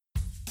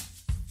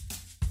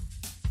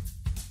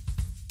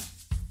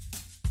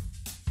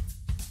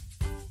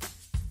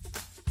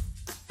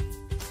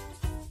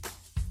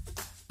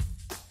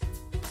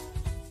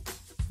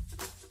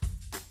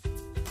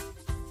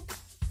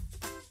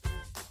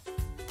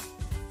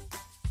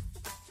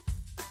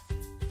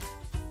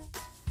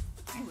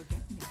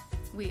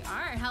We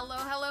are. Hello,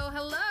 hello,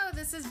 hello.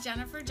 This is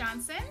Jennifer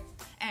Johnson.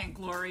 And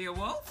Gloria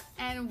Wolf.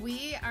 And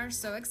we are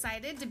so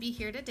excited to be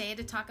here today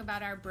to talk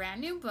about our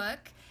brand new book,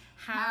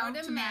 How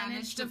to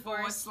Manage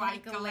Divorce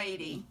Like a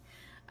Lady.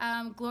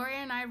 Gloria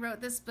and I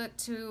wrote this book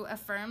to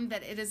affirm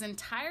that it is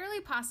entirely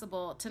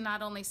possible to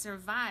not only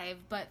survive,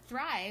 but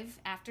thrive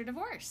after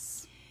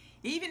divorce.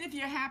 Even if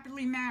you're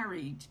happily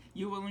married,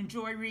 you will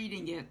enjoy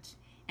reading it.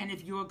 And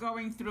if you are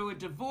going through a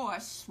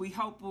divorce, we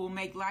hope it will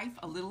make life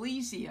a little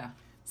easier.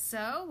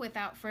 So,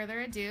 without further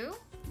ado,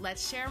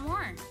 let's share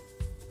more.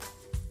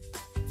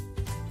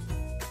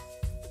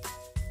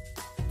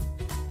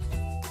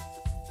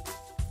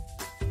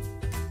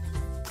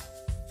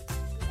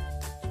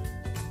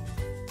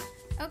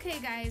 Okay,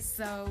 guys,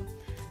 so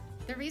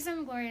the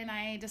reason Gloria and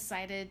I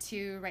decided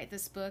to write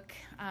this book,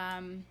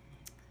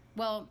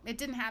 well, it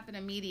didn't happen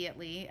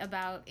immediately.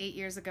 About 8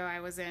 years ago,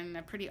 I was in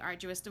a pretty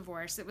arduous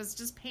divorce. It was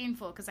just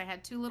painful because I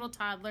had 2 little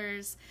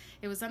toddlers.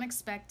 It was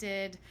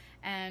unexpected,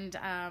 and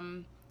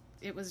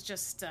it was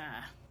just a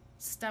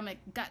stomach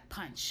gut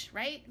punch,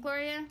 right,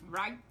 Gloria?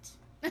 Right.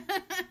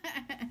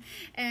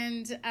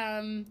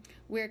 And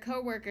we're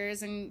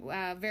co-workers and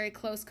very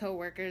close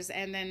co-workers,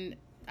 and then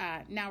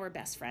now we're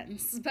best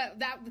friends. But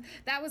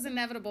that was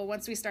inevitable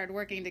once we started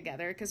working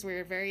together because we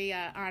were very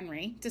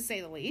ornery, to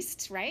say the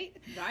least, right?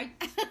 Right.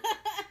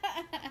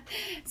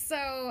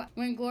 So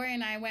when Gloria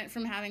and I went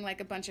from having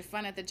like a bunch of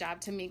fun at the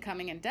job to me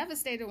coming in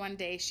devastated one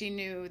day, she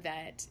knew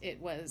that it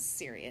was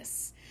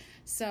serious.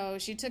 So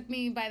she took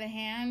me by the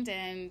hand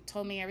and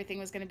told me everything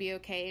was going to be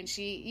okay. And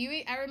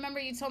I remember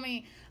you told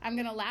me, I'm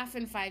going to laugh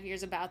in 5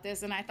 years about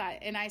this. And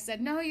I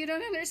said, no, you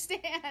don't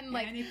understand.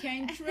 Like, and it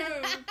came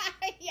true.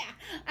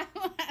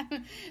 Yeah.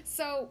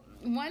 So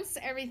once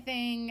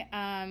everything,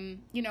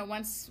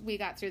 once we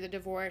got through the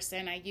divorce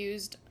and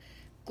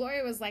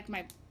Gloria was like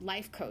my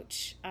life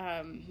coach,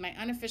 my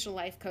unofficial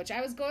life coach.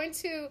 I was going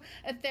to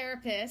a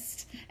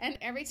therapist, and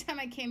every time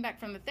I came back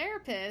from the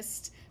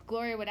therapist,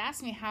 Gloria would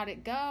ask me, how'd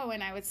it go?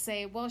 And I would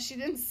say, well, she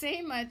didn't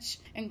say much.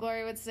 And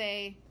Gloria would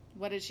say,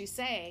 what did she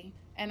say?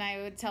 And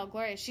I would tell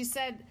Gloria, she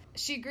said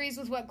she agrees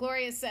with what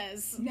Gloria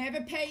says.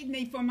 Never paid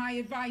me for my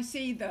advice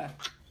either.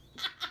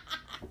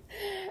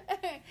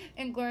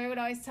 And Gloria would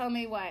always tell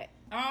me what?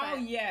 Oh,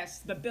 yes.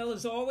 The bill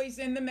is always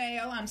in the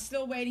mail. I'm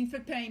still waiting for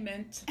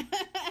payment.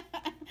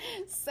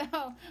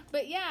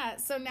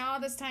 So now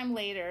this time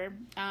later,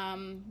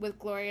 with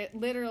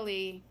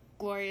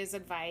Gloria's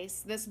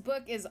advice, this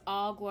book is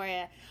all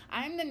Gloria.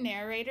 I'm the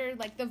narrator.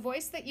 Like, the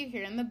voice that you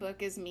hear in the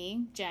book is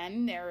me,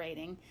 Jen,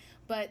 narrating.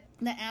 But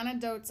the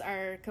anecdotes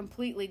are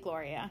completely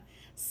Gloria.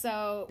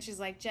 So she's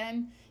like,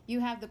 Jen, you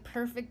have the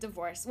perfect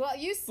divorce. Well,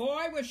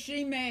 Boy, was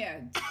she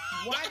mad.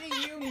 What do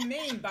you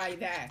mean by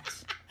that?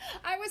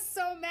 I was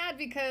so mad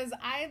because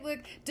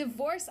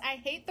divorce, I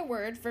hate the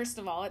word, first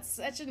of all. It's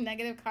such a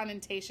negative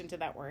connotation to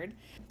that word.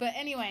 But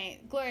anyway,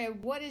 Gloria,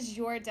 what is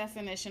your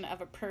definition of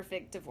a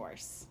perfect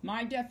divorce?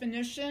 My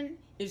definition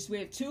is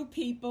where 2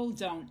 people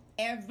don't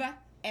ever,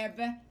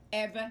 ever,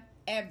 ever,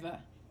 ever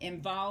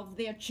involve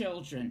their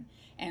children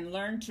and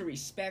learn to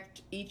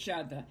respect each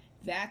other.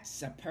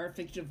 That's a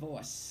perfect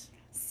divorce.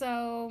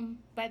 So,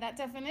 by that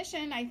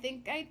definition, I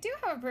think I do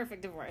have a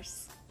perfect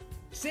divorce.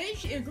 See,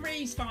 she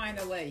agrees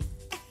finally.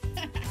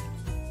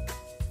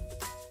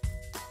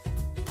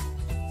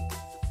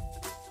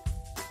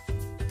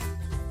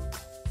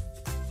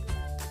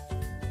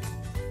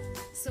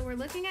 So we're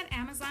looking at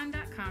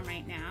Amazon.com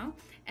right now,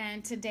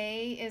 and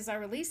today is our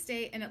release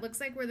date, and it looks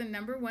like we're the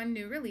 #1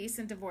 new release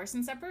in divorce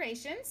and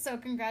separation. So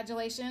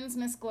congratulations,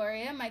 Miss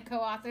Gloria, my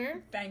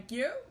co-author. Thank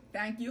you.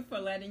 Thank you for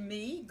letting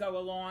me go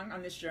along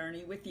on this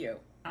journey with you.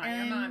 I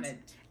am honored.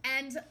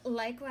 And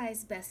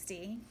likewise,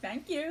 bestie.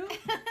 Thank you.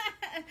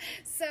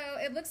 So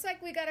it looks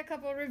like we got a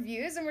couple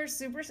reviews, and we're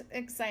super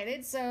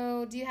excited.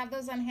 So do you have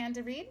those on hand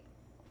to read?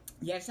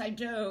 Yes, I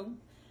do.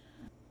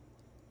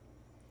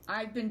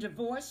 I've been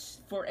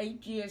divorced for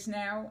 8 years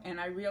now,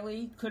 and I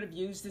really could have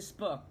used this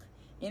book.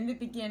 In the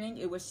beginning,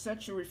 it was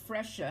such a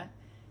refresher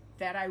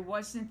that I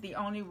wasn't the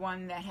only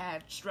one that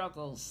had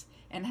struggles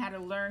and had to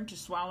learn to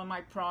swallow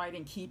my pride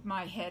and keep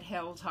my head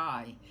held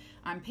high.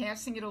 I'm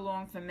passing it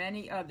along for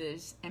many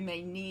others and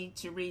may need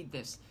to read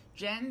this.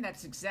 Jen,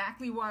 that's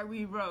exactly why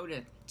we wrote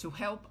it, to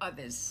help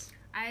others.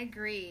 I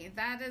agree.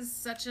 That is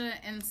such an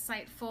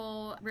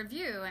insightful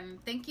review,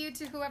 and thank you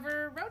to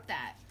whoever wrote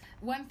that.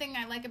 One thing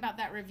I like about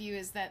that review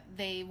is that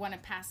they want to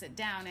pass it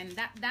down, and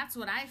that's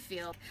what I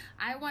feel.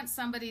 I want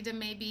somebody to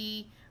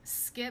maybe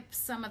skip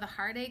some of the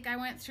heartache I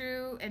went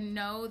through and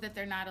know that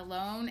they're not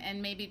alone,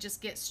 and maybe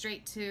just get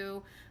straight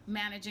to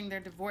managing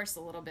their divorce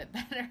a little bit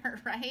better,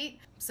 right?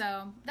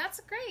 So that's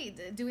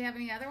great. Do we have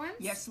any other ones?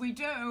 Yes, we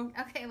do.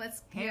 Okay,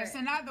 let's hear Here's it.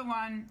 another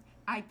one.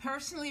 I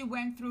personally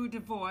went through a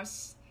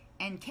divorce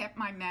and kept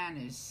my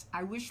manners.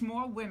 I wish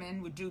more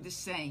women would do the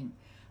same.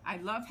 I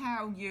love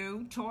how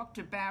you talked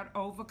about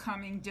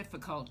overcoming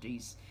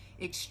difficulties.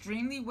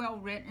 Extremely well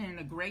written and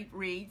a great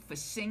read for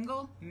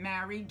single,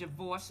 married,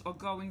 divorced, or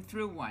going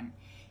through one.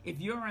 If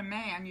you're a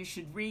man, you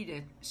should read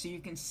it so you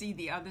can see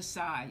the other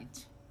side.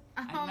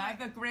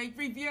 Another great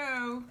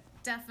review.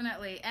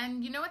 Definitely.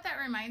 And you know what that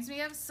reminds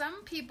me of?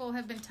 Some people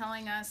have been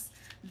telling us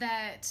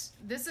that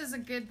this is a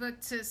good book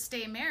to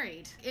stay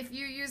married. If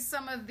you use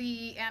some of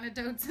the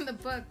anecdotes in the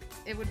book,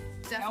 it would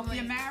definitely help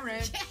your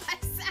marriage. Yeah,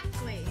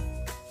 exactly.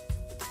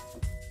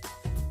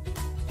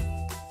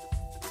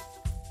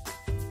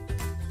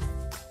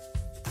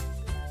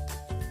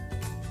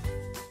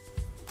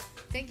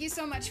 Thank you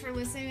so much for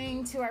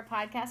listening to our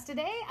podcast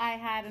today. I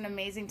had an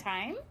amazing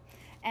time.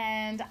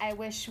 And I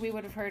wish we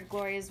would have heard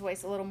Gloria's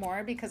voice a little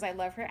more because I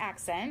love her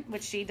accent,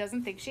 which she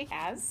doesn't think she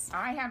has.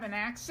 I have an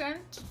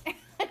accent.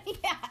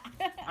 Yeah.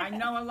 I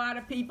know a lot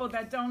of people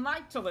that don't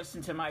like to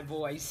listen to my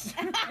voice.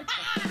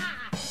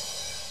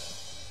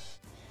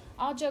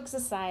 All jokes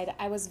aside,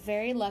 I was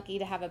very lucky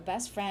to have a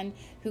best friend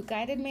who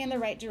guided me in the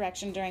right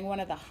direction during one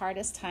of the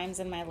hardest times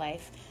in my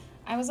life.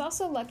 I was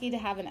also lucky to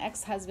have an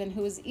ex-husband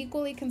who was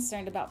equally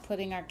concerned about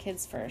putting our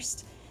kids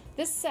first.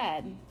 This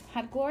said,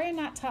 had Gloria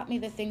not taught me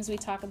the things we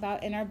talk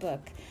about in our book,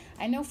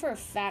 I know for a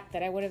fact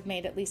that I would have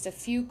made at least a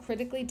few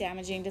critically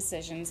damaging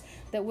decisions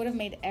that would have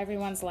made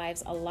everyone's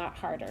lives a lot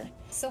harder.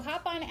 So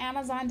hop on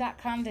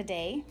Amazon.com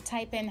today,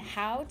 type in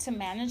How to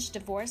Manage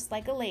Divorce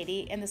Like a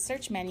Lady in the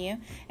search menu,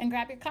 and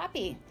grab your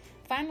copy.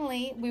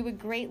 Finally, we would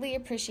greatly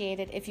appreciate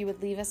it if you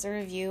would leave us a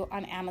review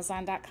on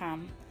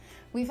Amazon.com.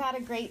 We've had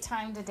a great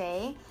time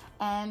today,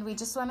 and we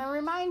just want to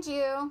remind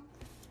you,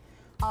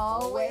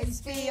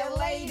 always be a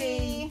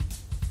lady.